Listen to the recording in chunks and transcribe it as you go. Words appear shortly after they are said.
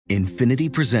Infinity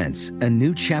presents a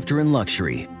new chapter in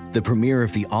luxury, the premiere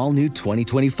of the all-new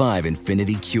 2025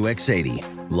 Infinity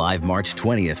QX80, live March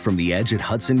 20th from the Edge at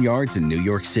Hudson Yards in New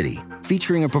York City,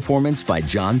 featuring a performance by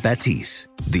John Batiste.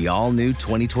 The all-new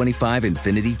 2025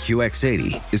 Infinity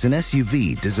QX80 is an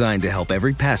SUV designed to help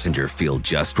every passenger feel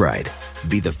just right.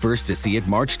 Be the first to see it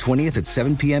March 20th at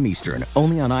 7 p.m. Eastern,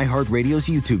 only on iHeartRadio's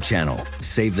YouTube channel.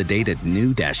 Save the date at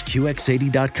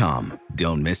new-QX80.com.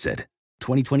 Don't miss it.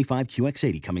 2025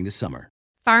 QX80 coming this summer.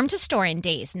 Farm to store in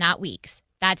days, not weeks.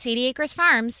 That's 80 Acres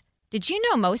Farms. Did you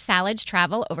know most salads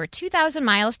travel over 2,000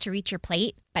 miles to reach your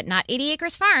plate? But not 80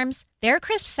 Acres Farms. Their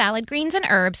crisp salad greens and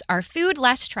herbs are food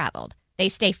less traveled. They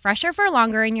stay fresher for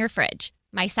longer in your fridge.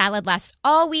 My salad lasts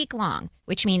all week long,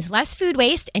 which means less food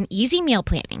waste and easy meal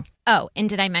planning. Oh, and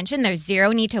did I mention there's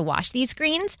zero need to wash these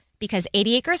greens? Because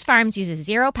 80 Acres Farms uses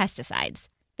zero pesticides.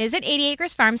 Visit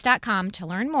 80acresfarms.com to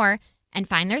learn more and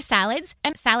find their salads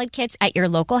and salad kits at your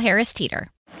local Harris Teeter.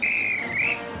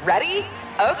 Ready?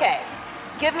 Okay.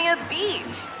 Give me a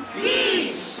beach.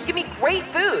 Beach! Give me great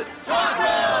food.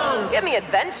 Tacos! Give me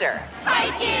adventure.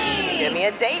 Hiking! Give me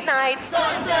a date night.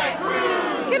 Sunset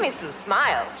cruise! Give me some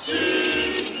smiles.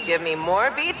 Cheese! Give me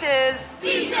more beaches.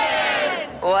 Beaches!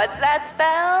 What's that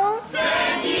spell?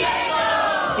 San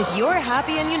Diego! If you're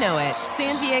happy and you know it,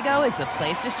 San Diego is the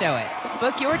place to show it.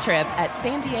 Book your trip at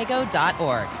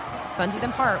sandiego.org. Funded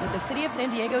in part with the City of San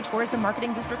Diego Tourism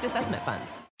Marketing District Assessment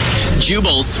Funds.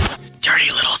 Jubal's dirty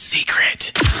little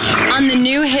secret. On the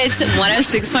new hits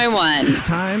 106.1. It's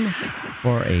time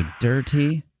for a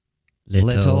dirty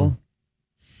little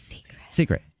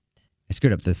secret. I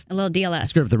screwed up a little DLS. I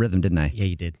screwed up the rhythm, didn't I? Yeah,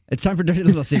 you did. It's time for dirty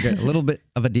little secret. A little bit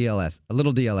of a DLS. A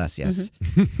little DLS, yes.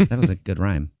 Mm-hmm. That was a good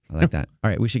rhyme. I like that. All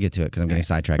right, we should get to it because I'm getting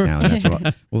sidetracked now. And that's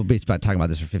what we'll be talking about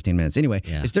this for 15 minutes. Anyway,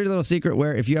 It's Dirty Little Secret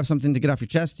where if you have something to get off your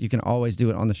chest, you can always do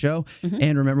it on the show. Mm-hmm.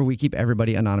 And remember, we keep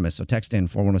everybody anonymous. So text in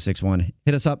 41061.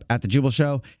 Hit us up at The Jubal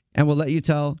Show, and we'll let you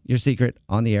tell your secret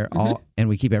on the air. Mm-hmm. And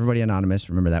we keep everybody anonymous.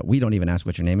 Remember that. We don't even ask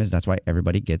what your name is. That's why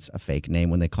everybody gets a fake name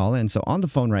when they call in. So on the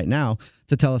phone right now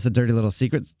to tell us a dirty little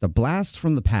secret, the blast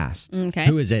from the past. Okay.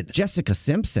 Who is it? Jessica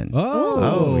Simpson.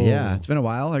 Oh, yeah. It's been a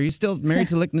while. Are you still married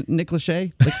to Nick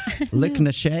Lachey? Lick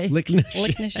Lachey?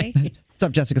 What's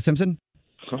up, Jessica Simpson?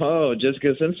 Oh,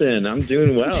 Jessica Simpson. I'm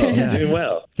doing well. I'm doing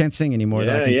well. Can't sing anymore,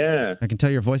 though. Yeah. I can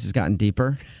tell your voice has gotten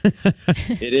deeper.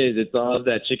 It is. It's all of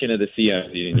that chicken of the sea I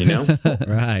was eating, you know?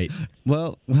 Right.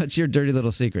 Well, what's your dirty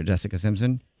little secret, Jessica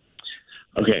Simpson?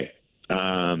 Okay.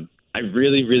 I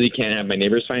really, really can't have my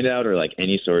neighbors find out or like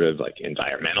any sort of like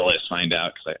environmentalist find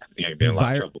out because I think I'd be in a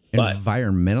lot of trouble. But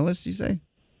environmentalists, you say?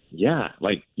 Yeah,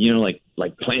 like, you know, like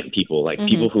plant people, like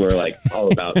people who are like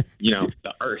all about, you know,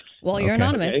 the earth. Well, you're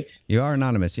anonymous. Okay. You are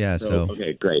anonymous, yeah. So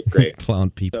okay, great.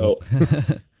 Plant people.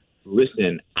 So,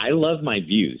 listen, I love my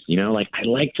views, you know, like I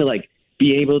like to like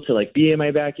be able to like be in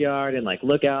my backyard and like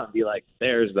look out and be like,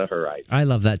 there's the horizon. I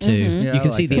love that too. Mm-hmm. Yeah, you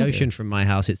can I see like the that ocean too. from my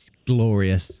house. It's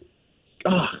glorious.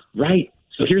 Oh, right.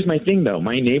 So here's my thing though.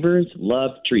 My neighbors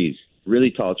love trees,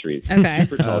 really tall trees. Okay.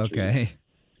 Super tall okay.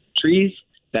 trees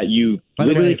that you By the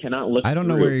literally way, cannot look I don't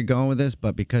know through. where you're going with this,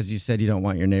 but because you said you don't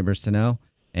want your neighbors to know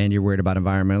and you're worried about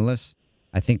environmentalists,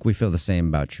 I think we feel the same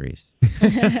about trees.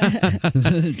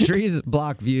 Trees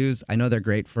block views. I know they're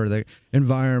great for the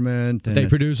environment. And They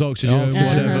produce oxygen,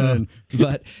 whatever.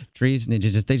 But trees need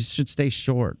to they should stay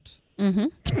short.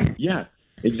 Mm-hmm. Yeah,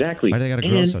 exactly. Why do they gotta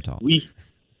grow And so tall?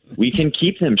 We can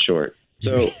keep them short.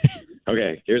 So,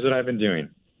 okay, here's what I've been doing.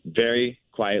 Very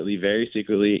quietly, very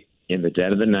secretly, in the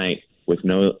dead of the night, with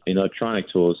no electronic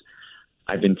tools,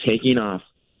 I've been taking off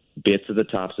bits of the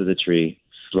tops of the tree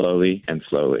slowly and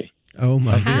slowly. Oh,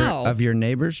 my God. How? Of your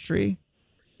neighbor's tree?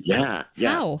 Yeah.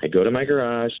 How? I go to my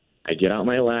garage, I get out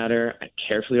my ladder, I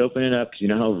carefully open it up because you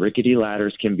know how rickety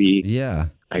ladders can be. Yeah.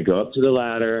 I go up to the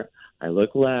ladder, I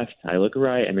look left, I look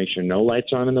right, I make sure no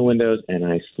lights are on in the windows, and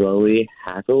I slowly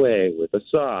hack away with a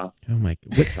saw Oh, my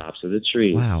God. the tops of the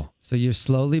tree. Wow. So you've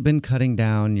slowly been cutting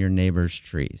down your neighbor's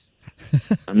trees.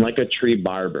 I'm like a tree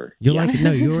barber. You're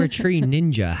a tree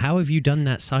ninja. How have you done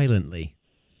that silently?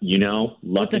 You know,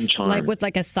 luck and charm. With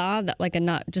a saw,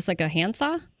 not just like a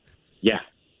handsaw? Yeah.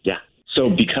 So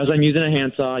because I'm using a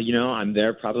handsaw, you know, I'm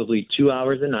there probably 2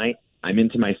 hours a night. I'm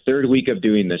into my third week of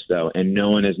doing this, though, and no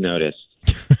one has noticed.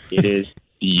 It is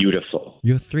beautiful.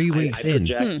 You're 3 weeks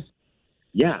in.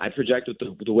 Yeah, I project with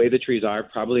the way the trees are,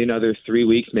 probably another 3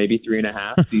 weeks, maybe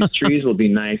 3.5. These trees will be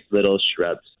nice little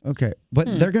shrubs. Okay.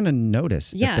 But they're going to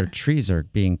notice that their trees are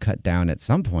being cut down at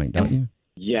some point, don't you?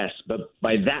 Yes, but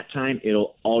by that time,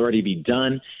 it'll already be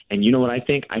done. And you know what I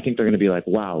think? I think they're going to be like,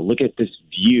 wow, look at this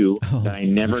view that I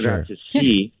never got to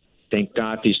see. Thank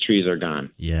God these trees are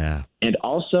gone. Yeah. And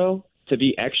also, to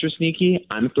be extra sneaky,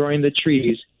 I'm throwing the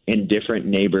trees in different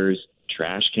neighbors'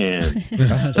 trash cans.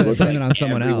 So they're blaming it on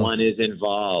someone else. Everyone is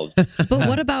involved. But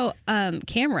what about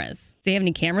cameras? Do they have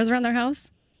any cameras around their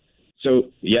house?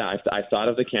 So yeah, I thought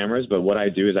of the cameras, but what I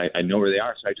do is I know where they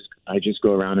are, so I just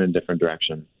go around in a different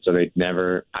direction. So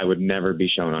I would never be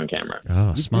shown on camera.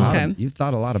 Oh, smart. Okay. You've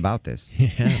thought a lot about this.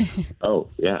 Yeah. Oh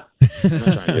yeah, I'm not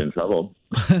trying to get in trouble.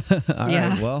 All Yeah.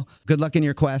 right. Well, good luck in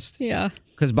your quest. Yeah.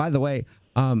 Because by the way,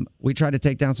 we tried to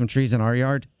take down some trees in our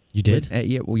yard. You did?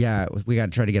 Yeah, we got to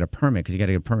try to get a permit because you got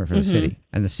to get a permit for the city.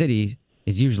 And the city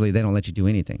is usually, they don't let you do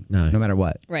anything, no matter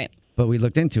what. Right. But we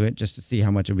looked into it just to see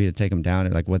how much it would be to take them down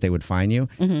and like what they would fine you.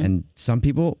 And some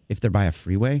people, if they're by a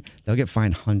freeway, they'll get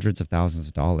fined hundreds of thousands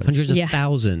of dollars. Hundreds of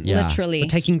thousands. Yeah. Literally. For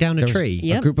taking down a There was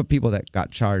tree. a group of people that got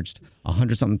charged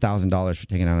 $100-something thousand for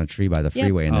taking down a tree by the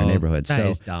freeway in their neighborhood. That So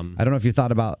is dumb. I don't know if you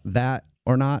thought about that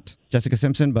or not, Jessica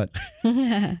Simpson, but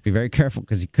be very careful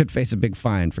because you could face a big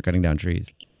fine for cutting down trees.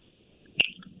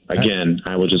 Again,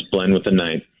 I will just blend with the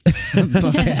night.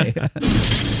 Okay.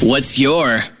 What's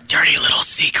your dirty little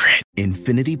secret?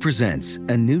 Infinity presents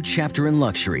a new chapter in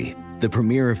luxury, the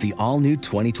premiere of the all-new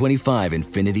 2025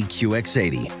 Infinity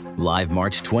QX80, live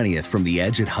March 20th from the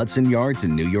Edge at Hudson Yards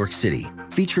in New York City,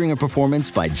 featuring a performance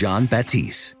by John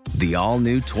Batiste. The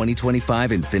all-new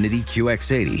 2025 Infinity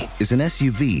QX80 is an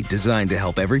SUV designed to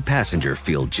help every passenger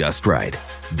feel just right.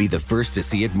 Be the first to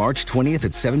see it March 20th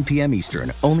at 7 p.m.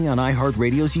 Eastern, only on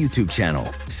iHeartRadio's YouTube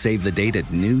channel. Save the date at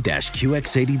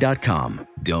new-QX80.com.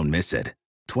 Don't miss it.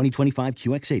 2025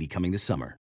 QX80 coming this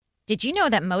summer. Did you know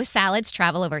that most salads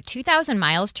travel over 2,000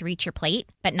 miles to reach your plate?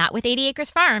 But not with 80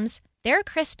 Acres Farms. Their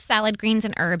crisp salad greens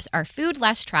and herbs are food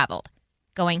less traveled,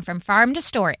 going from farm to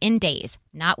store in days,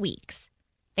 not weeks.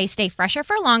 They stay fresher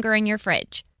for longer in your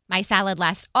fridge. My salad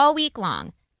lasts all week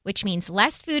long, which means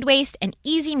less food waste and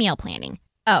easy meal planning.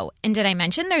 Oh, and did I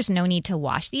mention there's no need to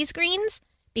wash these greens?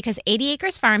 Because 80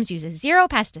 Acres Farms uses 0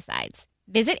 pesticides.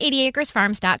 Visit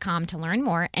 80acresfarms.com to learn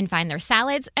more and find their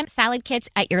salads and salad kits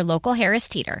at your local Harris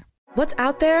Teeter. What's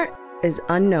out there is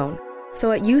unknown.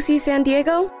 So at UC San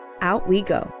Diego, out we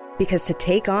go. Because to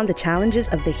take on the challenges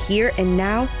of the here and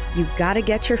now, you gotta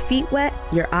get your feet wet,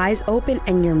 your eyes open,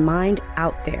 and your mind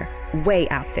out there. Way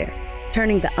out there.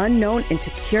 Turning the unknown into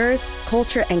cures,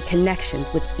 culture, and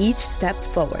connections with each step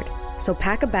forward. So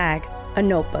pack a bag, a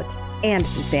notebook, and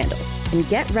some sandals, and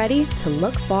get ready to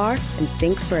look far and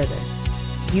think further.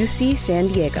 UC San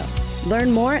Diego.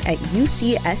 Learn more at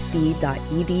ucsd.edu.